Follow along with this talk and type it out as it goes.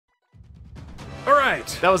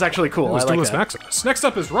right. That was actually cool. I like that. Maximus. Next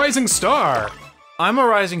up is Rising Star. I'm a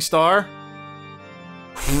rising star.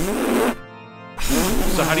 So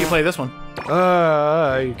how do you play this one?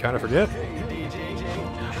 I kind of forget.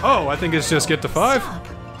 Oh, I think it's just get to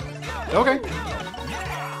 5. Okay.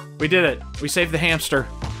 We did it. We saved the hamster.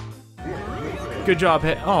 Good job.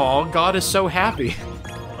 Oh, God is so happy.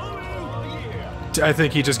 I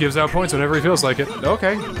think he just gives out points whenever he feels like it.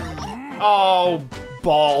 Okay. Oh,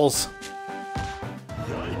 balls.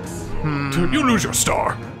 Dude, you lose your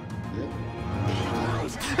star.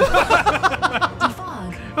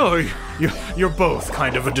 Oh, you're both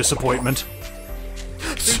kind of a disappointment.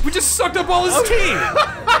 We just sucked up all his team!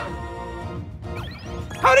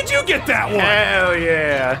 How did you get that one? Hell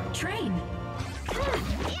yeah. Train.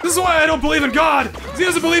 This is why I don't believe in God! He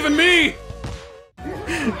doesn't believe in me!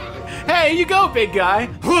 Hey, you go, big guy.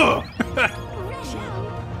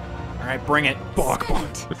 Alright, bring it. Bonk.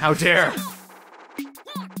 How dare.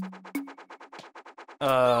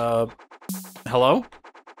 Hello?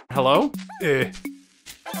 Hello? Okay.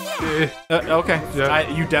 Yeah.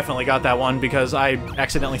 You definitely got that one because I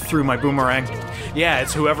accidentally threw my boomerang. Yeah,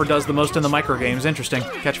 it's whoever does the most in the micro games. Interesting.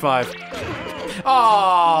 Catch 5.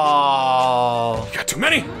 Oh! You got too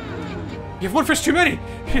many! You have one fish too many!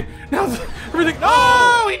 Now everything.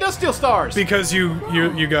 Oh! He does steal stars! Because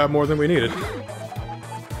you got more than we needed.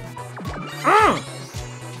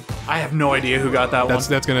 I have no idea who got that one.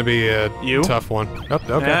 That's gonna be a You? tough one. Oh,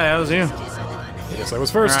 okay. Yeah, that was you. I guess I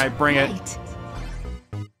was first. Alright, bring it.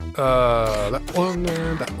 That one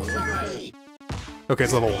there, that one there. Okay,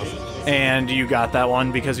 it's level 1. And you got that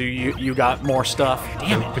one because you got more stuff.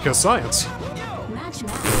 Damn it. Because science.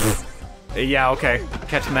 Yeah, okay.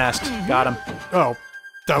 Catch the mask. Got him. Oh,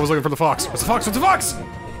 I was looking for the fox. What's the fox? What's the fox?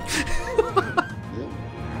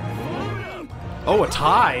 Oh, a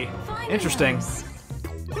tie. Interesting.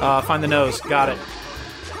 Find the nose. Got it.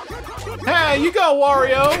 Hey, you go,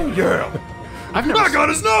 Wario! Yeah. I've never. I got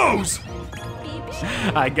his nose!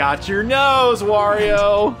 I got your nose,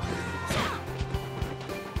 Wario!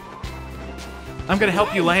 I'm gonna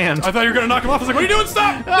help you land. I thought you were gonna knock him off. I was like, what are you doing?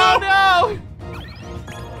 Stop! Oh, no!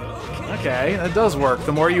 Okay, that does work.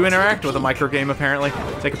 The more you interact with a micro game, apparently.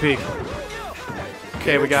 Take a peek.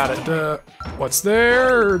 Okay, we got it. What's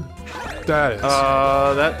there? That is.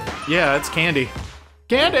 Yeah, it's candy.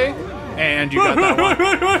 Candy! And you got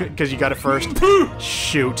that one. Because you got it first.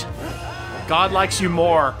 Shoot. God likes you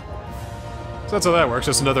more. So that's how that works.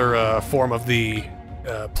 Just another form of the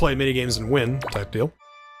play minigames and win type deal.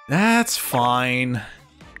 That's fine.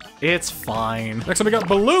 It's fine. Next up we got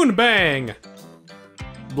Balloon Bang!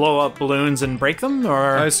 Blow up balloons and break them,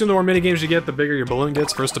 or? I assume the more minigames you get, the bigger your balloon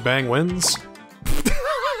gets. First to bang wins.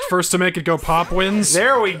 First to make it go pop wins.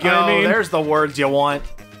 There we go. I mean, there's the words you want.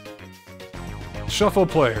 Shuffle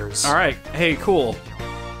players. Alright, hey, cool.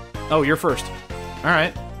 Oh, you're first.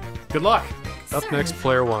 Alright. Good luck. Up next,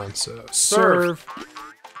 player 1. So, serve.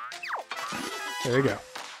 There you go.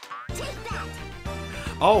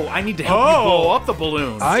 Oh, I need to help you blow up the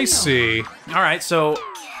balloon. I see. Alright, so...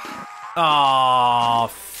 Aw,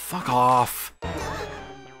 fuck off.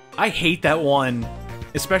 I hate that one.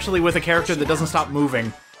 Especially with a character that doesn't stop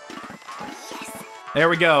moving. There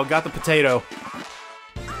we go, got the potato.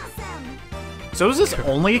 So is this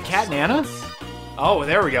only a cat Nana? Oh,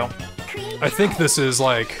 there we go. I think this is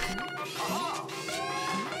like...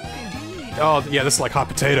 Oh, yeah, this is like hot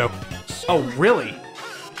potato. Oh, really?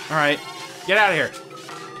 Alright, get out of here.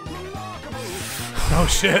 Oh,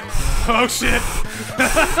 shit. Oh, shit.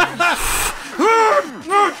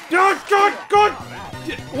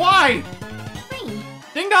 Why?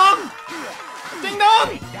 Ding dong! Ding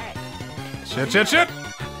dong! Shit.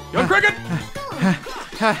 Young cricket!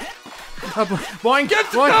 Boing! Get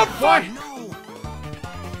boing! up! Boing!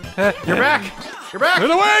 You're back! You're back! Clear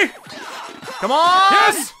the way! Come on!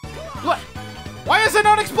 Yes! What? Why is it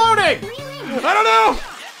not exploding? I don't know!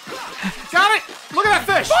 Got it! Look at that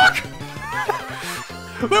fish! Fuck!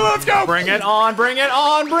 Let's go! Bring it on! Bring it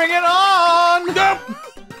on! Bring it on! Nope!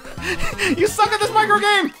 You suck at this micro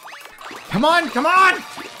game! Come on! Come on!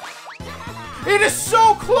 It is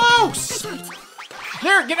so close!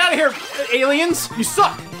 There! Get out of here, aliens! You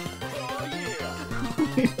suck!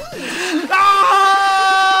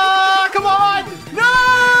 Ah! Come on!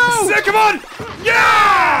 No! Come on!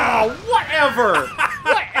 Yeah! Whatever!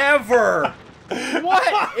 Whatever! What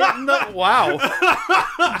in the... Wow.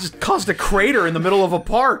 Just caused a crater in the middle of a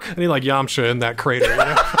park. I need like Yamcha in that crater,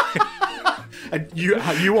 you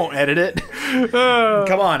know? You won't edit it.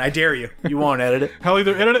 Come on, I dare you. You won't edit it. I'll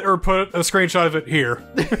either edit it or put a screenshot of it here.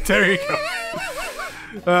 There you go.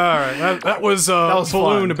 Alright, that was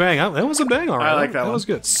balloon to bang. That was a bang, alright. I like that one. That was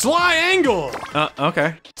good. Sly angle!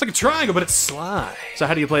 Okay. It's like a triangle, but it's sly. So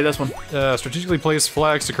how do you play this one? Strategically place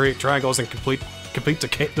flags to create triangles and compete to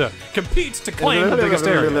claim the biggest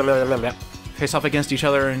area. Face off against each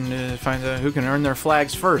other and find who can earn their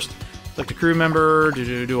flags first. Select a crew member,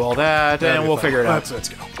 do all that, and we'll figure it out. Let's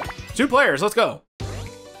go. 2 players, let's go.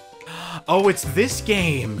 Oh, it's this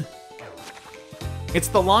game. It's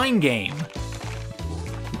the line game.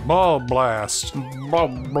 Ball blast. Ball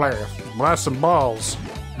blast. Blast some balls.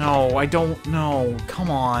 No, I don't know. Come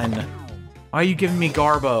on. Why are you giving me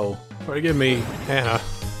Garbo? Why you give me Anna?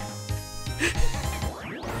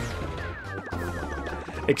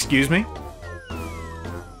 Excuse me?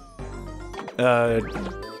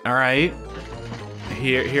 Alright.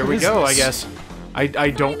 Here we go, I guess. I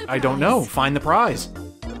don't know. Find the prize.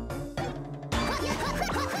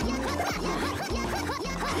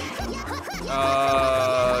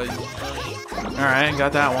 Alright,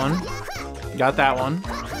 got that one. Got that one.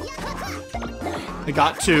 I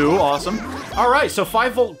got 2, awesome. Alright, so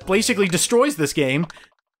 5 volt basically destroys this game.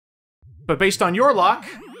 But based on your luck...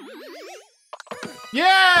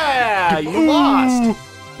 Yeah! You lost!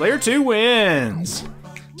 Player 2 wins!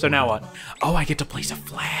 So now what? Oh, I get to place a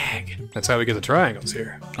flag. That's how we get the triangles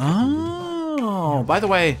here. Oh, by the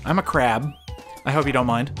way, I'm a crab. I hope you don't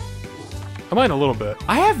mind. I mind a little bit.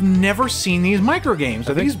 I have never seen these micro games.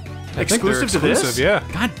 Are these exclusive to this? Yeah.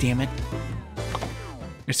 God damn it.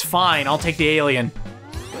 It's fine. I'll take the alien.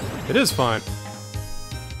 It is fine.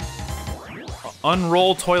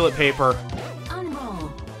 Unroll toilet paper.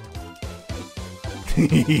 Unroll.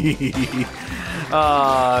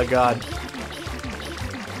 Oh, God.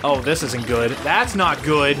 Oh, this isn't good. That's not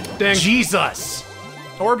good. Dang. Jesus!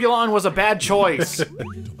 Orbulon was a bad choice.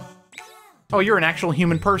 Oh, you're an actual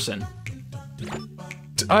human person.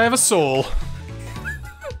 I have a soul.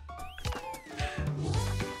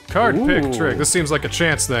 Card pick trick. This seems like a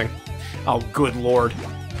chance thing. Oh, good lord.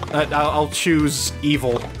 I'll choose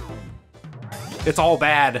evil. It's all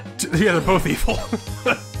bad. Yeah, they're both evil.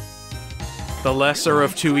 The lesser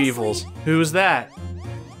of 2 evils. Who's that?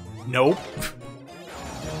 Nope.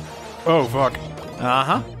 Oh, fuck.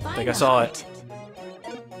 Uh-huh. I think I saw it.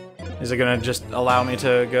 Is it gonna just allow me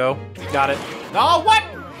to go? Got it. Oh, what?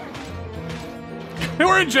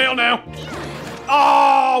 We're in jail now.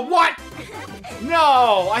 Oh, what?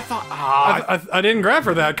 No, I thought... I didn't grab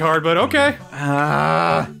for that card, but okay.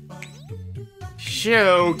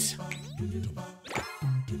 Shoot.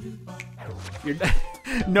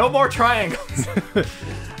 No more triangles.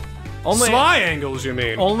 Only Sly angles, you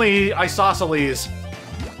mean? Only isosceles.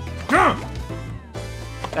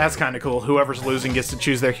 That's kind of cool. Whoever's losing gets to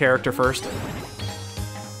choose their character first.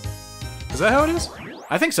 Is that how it is?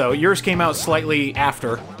 I think so. Yours came out slightly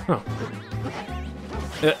after. Huh.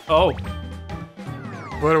 Oh.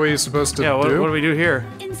 What are we supposed to Yeah, what do? do we do here?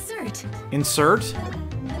 Insert. Insert?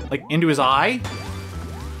 Like, into his eye?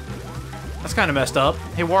 That's kind of messed up.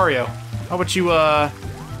 Hey, Wario. How about you, how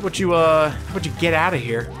about you get out of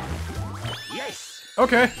here? Yes.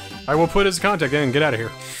 Okay. I will put his contact in and get out of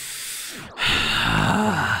here.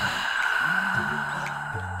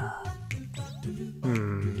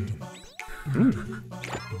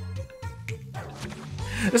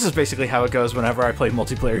 This is basically how it goes whenever I play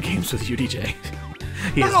multiplayer games with UDJ.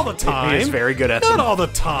 Not all the time. He is very good at Not them. all the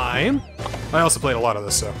time. I also played a lot of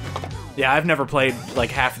this, so. Yeah, I've never played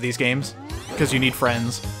like half of these games because you need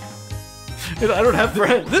friends. I don't have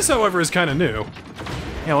friends. This, however, is kind of new.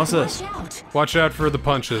 Yeah, what's this? Watch out. Watch out for the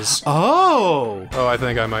punches. Oh! Oh, I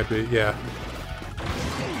think I might be. Yeah.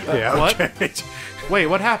 Yeah. what? Okay. Wait,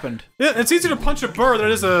 what happened? Yeah, it's easier to punch a bird than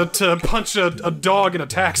it is to punch a dog in a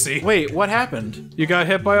taxi. Wait, what happened? You got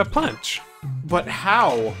hit by a punch. But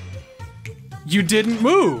how? You didn't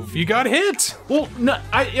move. You got hit. Well, no,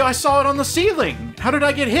 I saw it on the ceiling. How did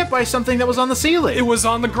I get hit by something that was on the ceiling? It was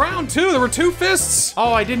on the ground too. There were 2 fists.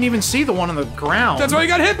 Oh, I didn't even see the one on the ground. That's why you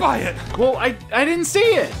got hit by it. Well, I didn't see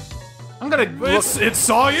it. I'm gonna look, It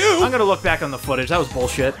saw you. I'm gonna look back on the footage. That was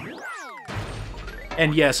bullshit.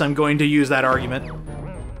 And yes, I'm going to use that argument.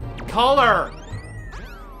 Color.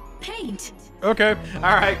 Paint. Okay. All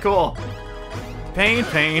right, cool. Paint,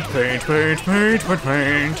 paint, paint, paint, paint, paint,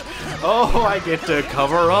 paint. Oh, I get to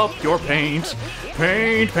cover up your paint.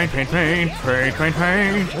 Paint, paint, paint, paint, paint, paint,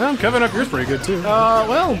 paint. Well, covering up yours pretty good too.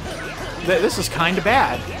 Well, this is kind of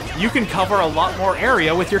bad. You can cover a lot more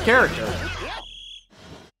area with your character.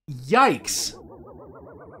 Yikes.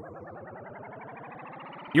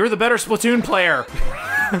 You're the better Splatoon player.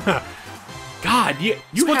 God, you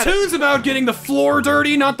Splatoon's about getting the floor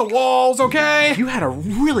dirty, not the walls, okay? You had a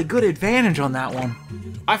really good advantage on that one.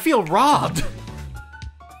 I feel robbed.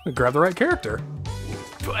 Grab the right character.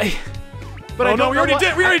 But oh no, we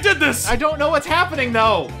already did this! I don't know what's happening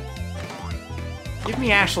though. Give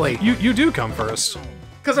me Ashley. You do come first.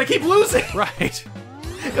 Because I keep losing. Right.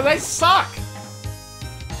 Because I suck.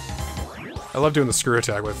 I love doing the screw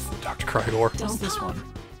attack with Dr. Krydor. What's this one?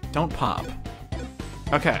 Don't pop.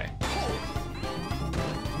 Okay.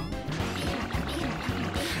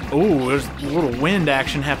 Ooh, there's a little wind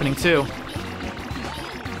action happening too.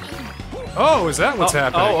 Oh, is that what's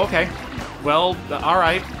happening? Oh, okay. Well, all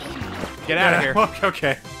right. Get out of here.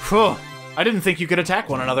 Okay. Whew. I didn't think you could attack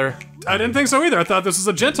one another. I didn't think so either. I thought this was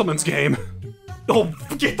a gentleman's game. Oh,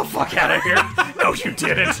 get the fuck out of here. No, you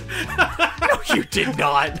didn't. No, you did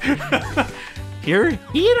not. Here,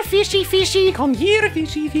 fishy, come here,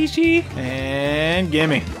 fishy. And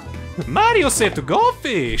gimme. Mario said to go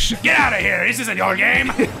fish. Get out of here. This isn't your game.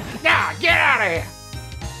 Nah, get out of here.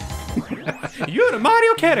 You're a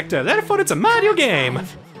Mario character. Therefore, it's a Mario game.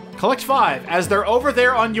 Collect 5 as they're over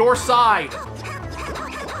there on your side.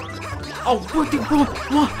 Oh, what?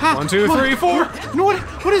 1, 2, 3, 4. No,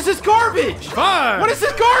 what is this garbage? 5. What is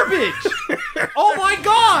this garbage? Oh my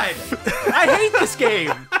god! I hate this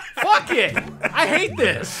game. Fuck it. I hate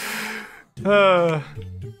this. I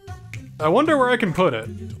wonder where I can put it.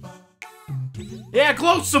 Yeah,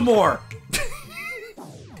 gloat some more.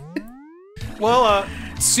 Well,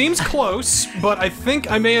 seems close, but I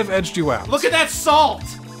think I may have edged you out. Look at that salt.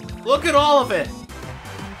 Look at all of it.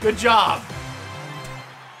 Good job.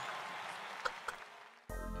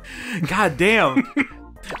 God damn.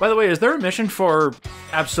 By the way, is there a mission for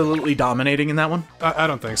absolutely dominating in that one? I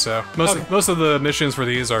don't think so. Most of the missions for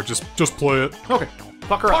these are just play it. Okay.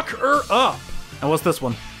 Fuck her up. Fuck her up. And what's this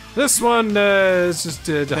one? This one is just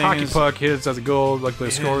the hockey is- puck hits as a goal, like the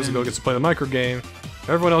scores, the goal gets to play the micro game.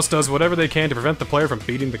 Everyone else does whatever they can to prevent the player from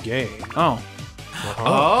beating the game. Oh. Uh-huh.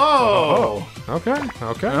 Oh. Okay.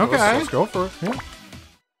 Let's go for it. Yeah.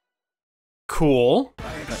 Cool.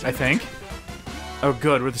 I think. Oh,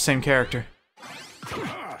 good. We're the same character.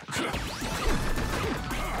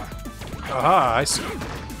 Aha, I see.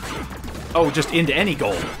 Oh, just into any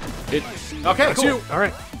goal. Okay, That's cool. you. All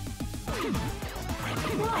right.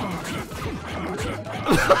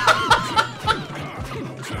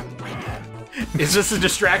 Is this a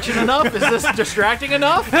distraction enough? Is this distracting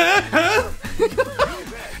enough?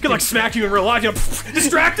 Could like smack you in real life. You know,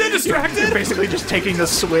 distracted. You're basically just taking the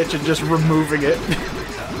switch and just removing it.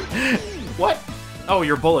 What? Oh,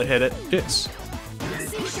 your bullet hit it. Yes.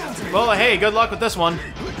 Well, hey, good luck with this one.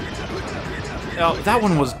 Oh, that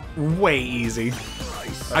one was way easy.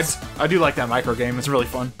 I do like that micro game. It's really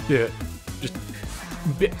fun. Yeah. Just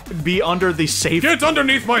be under the safe. Get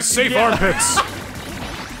underneath my safe armpits.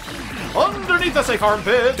 Underneath the safe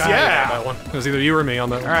armpits. Yeah. That one. It was either you or me on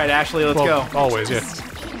that one. All right, Ashley, let's go. Always, yeah.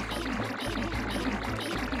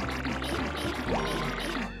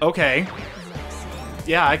 Okay.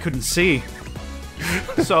 Yeah, I couldn't see.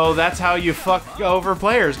 So that's how you fuck over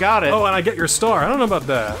players. Got it. Oh, and I get your star. I don't know about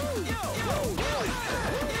that.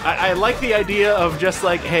 I like the idea of just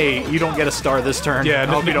like, hey, you don't get a star this turn. Yeah, I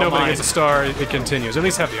hope you don't nobody mind. gets a star. It continues. At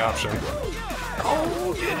least have the option.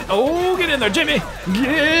 Oh, get in there, Jimmy!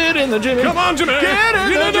 Get in there, Jimmy! Come on, Jimmy! Get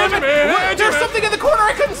in there, Jimmy! Wait, there's something in the corner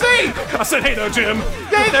I couldn't see! I said, hey there, Jim!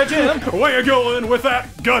 Hey there, Jim! Where you going with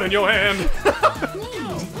that gun in your hand?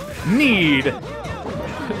 Need.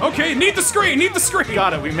 Okay, need the screen, need the screen!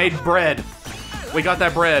 Got it, we made bread. We got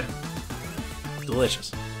that bread.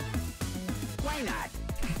 Delicious.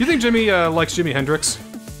 You think Jimmy likes Jimi Hendrix?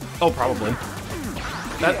 Oh, probably.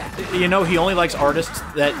 You know, he only likes artists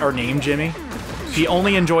that are named Jimmy. He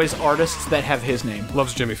only enjoys artists that have his name.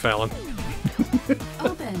 Loves Jimmy Fallon.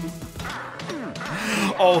 Open.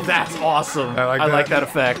 Oh, that's awesome. I like I that. like that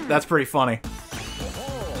effect. That's pretty funny.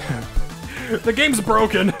 The game's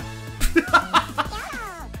broken.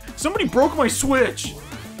 Somebody broke my Switch!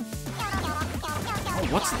 Oh,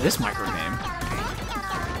 what's this micro game?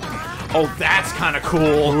 Oh, that's kind of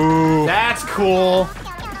cool. Ooh. That's cool.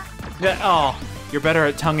 Yeah, oh, you're better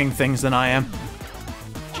at tonguing things than I am.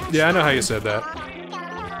 Yeah, I know how you said that.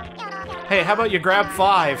 Hey, how about you grab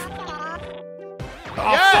 5? Oh,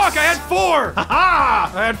 fuck, I had 4!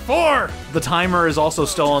 Ha! I had 4! The timer is also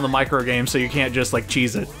still on the micro game, so you can't just, like,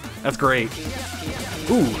 cheese it. That's great.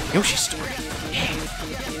 Ooh, Yoshi's story.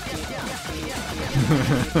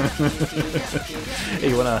 Hey,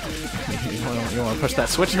 you wanna push that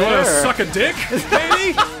switch? You wanna suck a dick,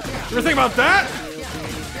 baby? You ever think about that?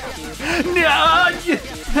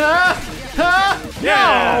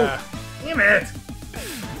 Yeah! Damn it!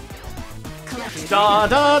 Da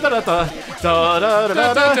da da da da da da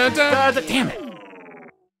da da da. Damn it!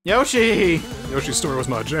 Yoshi! Yoshi's story was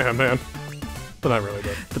my jam, man. but not really.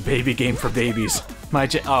 But The baby game for babies.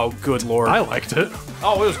 Oh, good lord. I liked it.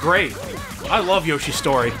 Oh, it was great. I love Yoshi's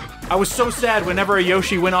story. I was so sad whenever a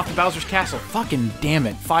Yoshi went off to Bowser's castle. Fucking damn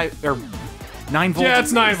it. 9 volts. Yeah,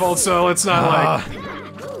 it's 9 volts, so it's not like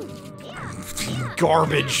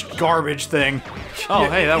garbage thing. Oh,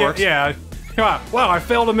 hey, that works. Yeah. Wow, I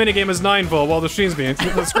failed a minigame as 9 volt while the screen's being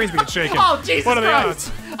shaken. Oh, Jesus What are the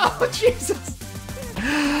Christ. odds? Oh, Jesus.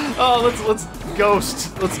 Oh, let's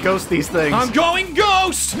ghost these things. I'm going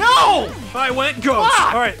ghost! No! I went ghost!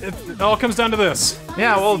 Fuck! Alright, it all comes down to this.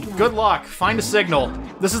 Yeah, well, good luck. Find a signal.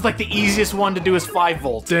 This is like the easiest one to do is 5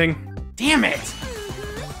 volts. Ding. Damn it!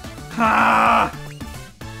 Ah!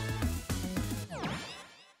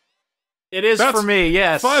 It is That's for me,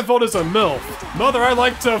 yes. 5 volt is a MILF. Mother, I'd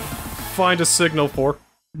like to find a signal for.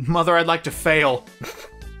 Mother, I'd like to fail.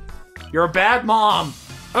 You're a bad mom.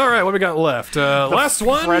 Alright, what we got left? Last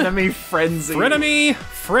one. Frenemy frenzy. Frenemy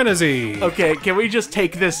frenzy. Okay, can we just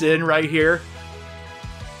take this in right here?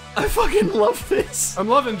 I fucking love this. I'm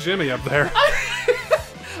loving Jimmy up there.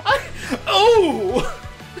 Oh!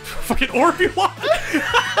 Fucking Orbeon.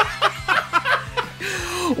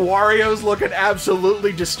 Wario's looking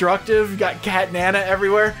absolutely destructive. Got Cat Nana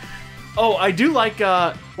everywhere. Oh, I do like,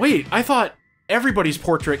 wait, I thought everybody's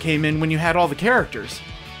portrait came in when you had all the characters.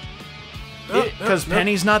 Because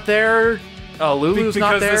Penny's not there, Lulu's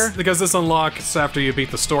not there. Because this unlocks after you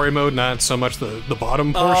beat the story mode, not so much the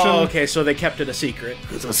bottom portion. Oh, okay, so they kept it a secret.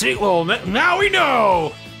 It's a sequel. Now we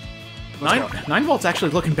know! 9 volts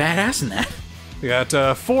actually looking badass in that. We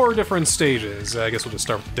got 4 different stages. I guess we'll just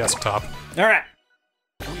start with the desktop. Alright.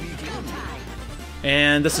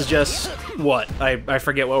 And this is just, what? I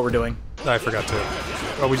forget what we're doing. I forgot to...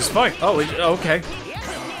 Oh, we just fight. Oh, okay.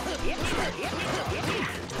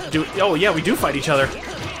 Oh, yeah, we do fight each other.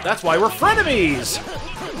 That's why we're frenemies!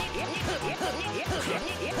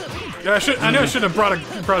 Yeah, I knew I should have brought a...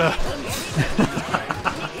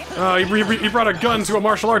 he brought a gun to a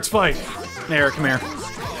martial arts fight. There, come here.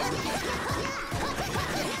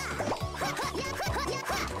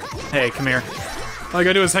 Hey, come here. All you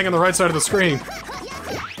gotta do is hang on the right side of the screen.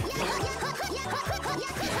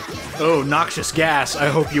 Oh, noxious gas. I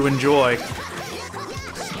hope you enjoy.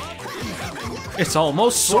 It's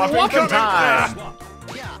almost swapping time!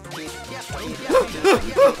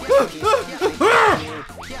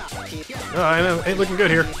 I know, ain't looking good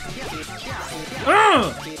here.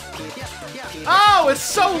 Oh, it's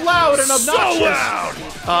so loud and obnoxious! So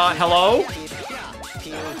loud! Hello?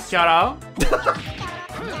 Shut up.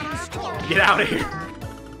 Get out of here.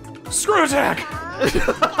 Screw attack!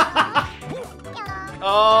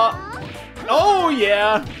 Oh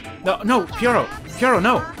yeah. No, Pyoro,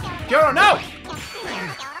 no. Pyoro, no!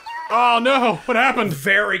 Oh no, what happened?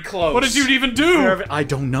 Very close. What did you even do? I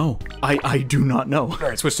don't know. I do not know.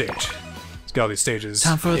 Alright, switch stage. Let's get all these stages.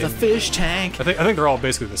 Time for the fish tank. I think they're all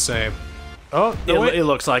basically the same. Oh, no, It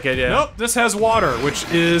looks like it, yeah. Nope, this has water, which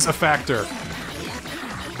is a factor.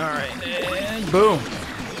 Alright, and boom.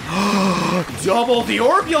 Double the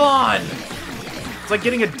Orbulon! It's like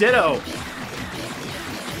getting a Ditto.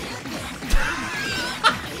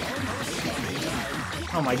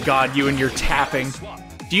 Oh my god, you and your tapping.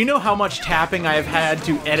 Do you know how much tapping I have had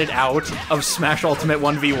to edit out of Smash Ultimate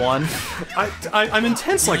 1v1? I'm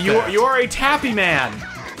intense like that. You are a tappy man.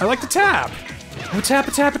 I like to tap. Oh,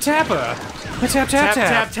 tappa tappa tappa. Tap tap tap.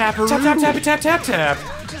 Tap, tap, Tap tap tap tap tap tap.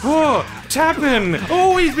 Whoa, tapping.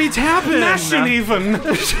 Always be tapping. Mashing even.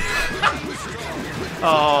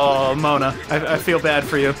 Oh, Mona, I feel bad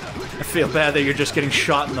for you. I feel bad that you're just getting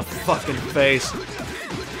shot in the fucking face.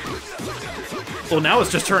 Well, now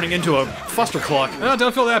it's just turning into a fustercluck. Oh,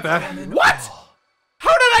 don't feel that bad. What?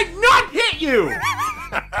 How did I not hit you?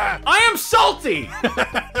 I am salty.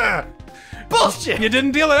 Bullshit. You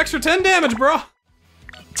didn't deal an extra 10 damage, bro.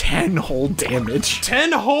 10 whole damage.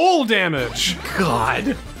 10 whole damage.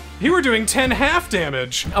 God. You were doing 10 half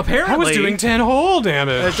damage. Apparently. I was doing 10 whole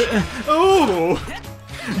damage. Oh,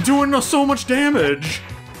 doing so much damage.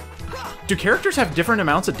 Do characters have different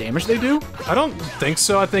amounts of damage they do? I don't think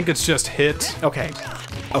so. I think it's just hit. Okay.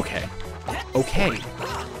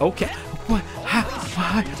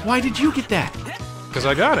 Why did you get that? Because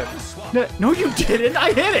I got it. No, you didn't.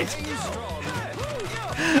 I hit it.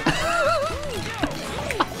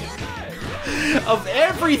 Of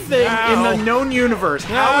everything in the known universe,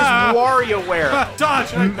 how is WarioWare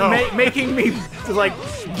Dodge! making me, like,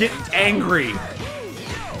 get angry?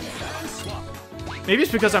 Maybe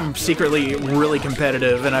it's because I'm secretly really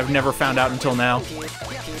competitive and I've never found out until now.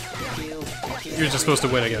 You're just supposed to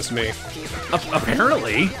win against me.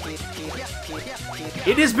 Apparently.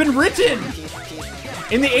 It has been written!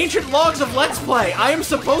 In the ancient logs of Let's Play, I am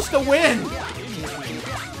supposed to win!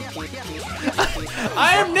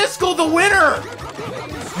 I am TheNSCL the winner!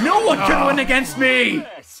 No one can win against me!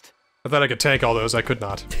 I thought I could tank all those. I could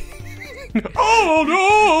not. Oh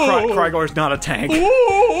no! Krygore's not a tank.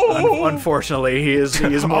 Unfortunately, he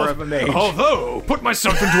is more of a mage. Although, put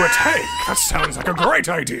myself into a tank. That sounds like a great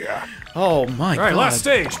idea. Oh my god. All right, last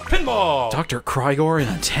stage, pinball. Dr. Krygor in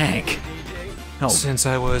a tank. Oh. Since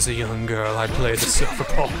I was a young girl, I played the silver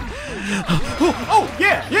ball. Oh,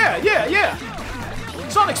 yeah.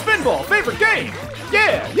 Sonic Spinball, favorite game.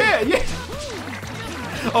 Yeah.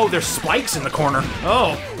 Oh, there's spikes in the corner.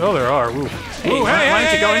 Oh, there are. Ooh. Hey, why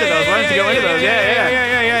don't you go into those? Why don't you go into those?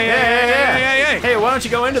 Yeah. Hey, why don't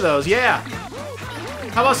you go into those? Yeah.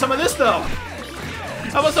 How about some of this though?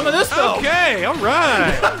 Okay, all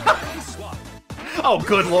right. Oh,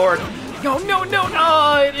 good lord. No.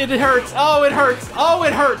 It hurts. Oh, it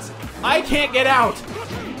hurts. I can't get out.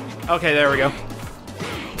 Okay, there we go.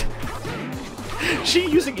 She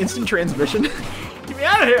using instant transmission? Get me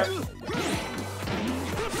out of here.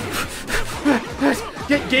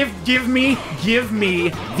 Give me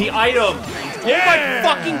the item. Yeah. Oh my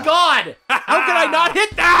fucking god. How could I not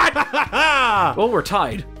hit that? Well, we're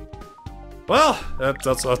tied. Well,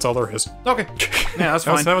 that's all there is. Okay. Yeah, that's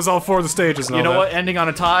fine. That was all 4 of the stages. And you know that. what? Ending on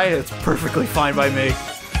a tie, it's perfectly fine by me.